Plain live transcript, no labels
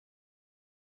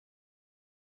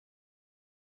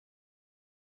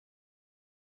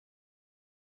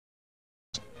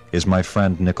is my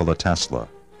friend Nikola Tesla,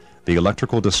 the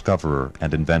electrical discoverer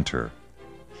and inventor.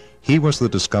 He was the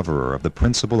discoverer of the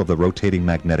principle of the rotating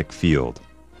magnetic field.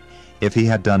 If he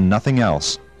had done nothing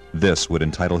else, this would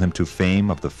entitle him to fame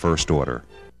of the first order.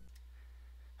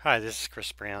 Hi, this is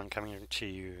Chris Brown coming to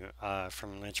you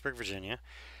from Lynchburg, Virginia,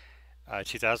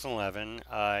 2011.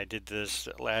 I did this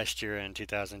last year in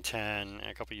 2010, and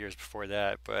a couple years before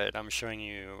that, but I'm showing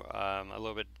you a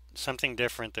little bit something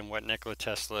different than what Nikola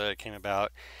Tesla came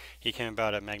about. He came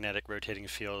about a magnetic rotating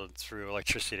field through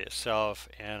electricity itself,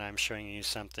 and I'm showing you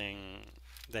something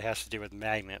that has to do with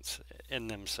magnets in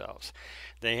themselves.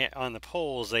 On the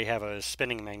poles, they have a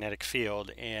spinning magnetic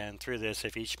field, and through this,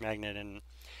 if each magnet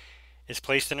is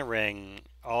placed in a ring,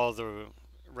 all the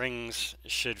rings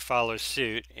should follow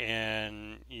suit,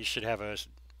 and you should have a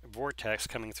vortex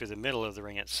coming through the middle of the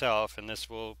ring itself, and this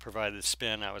will provide the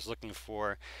spin I was looking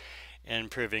for in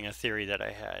proving a theory that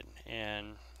I had.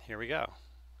 And here we go.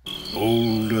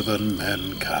 Older than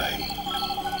mankind.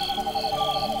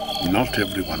 Not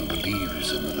everyone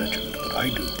believes in the legend, but I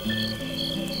do.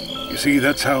 You see,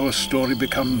 that's how a story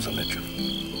becomes a legend.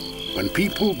 When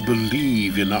people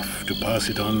believe enough to pass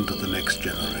it on to the next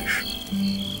generation.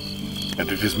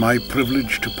 And it is my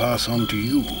privilege to pass on to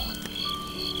you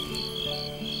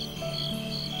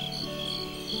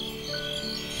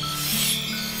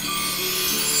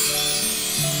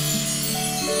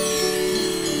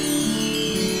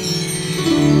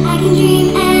I can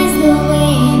dream as the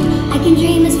wind, I can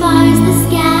dream as far as the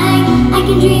sky, I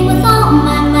can dream with all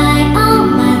my might, all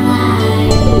my life.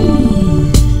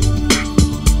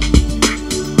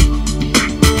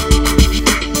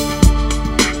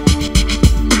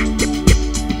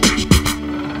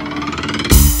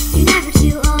 You're never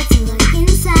too old to look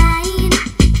inside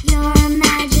your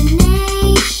imagination.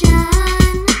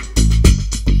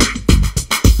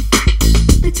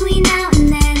 Between now and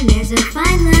then there's a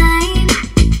fine line.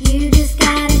 You just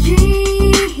gotta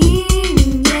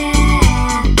dream,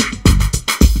 yeah.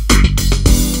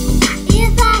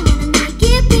 If I wanna make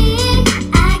it big,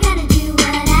 I gotta do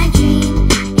what I dream.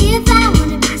 If I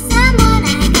wanna be someone, I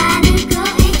gotta go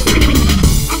extreme.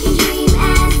 I can dream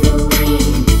as the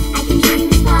wind, I can dream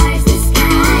as far as the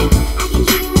sky, I can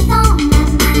dream with all my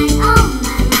mind, all my life.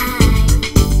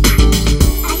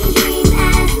 I can dream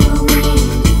as the wind,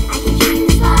 I can dream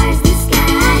as far as the sky,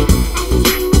 I can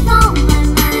dream with all my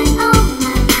mind, all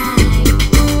my life.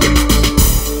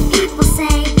 People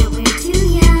say that we're too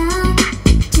young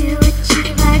to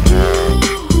achieve our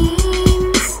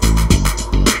dreams.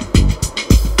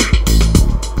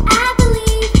 I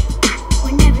believe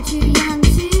we're never too young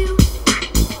to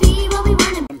be what we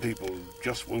want to be. Some people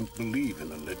just won't believe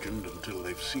in a legend until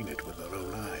they've seen it with their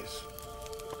own eyes.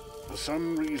 For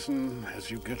some reason, as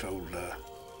you get older,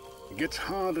 it gets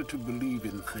harder to believe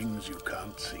in things you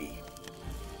can't see.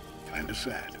 Kinda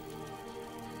sad.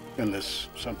 Unless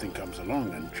something comes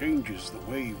along and changes the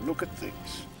way you look at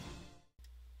things.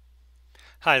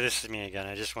 Hi, this is me again.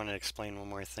 I just want to explain one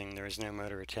more thing. There is no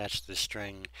motor attached to the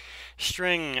string.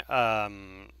 String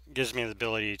gives me the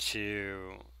ability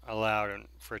to allow,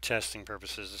 for testing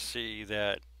purposes, to see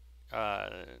that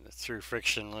through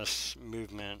frictionless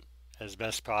movement as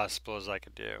best possible as I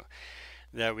could do,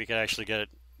 that we could actually get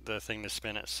the thing to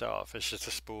spin itself. It's just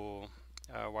a spool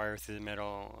wire through the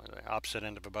middle, the opposite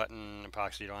end of a button,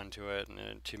 epoxied onto it, and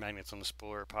then two magnets on the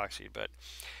spool are epoxied. But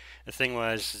the thing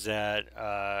was that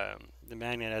the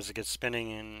magnet, as it gets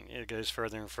spinning, and it goes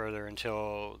further and further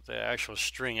until the actual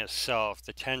string itself,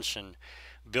 the tension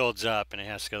builds up, and it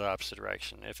has to go the opposite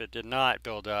direction. If it did not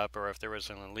build up, or if there was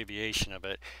an alleviation of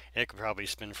it, it could probably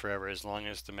spin forever as long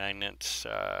as the magnets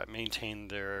maintain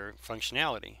their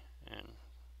functionality. And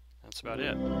that's about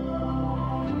it.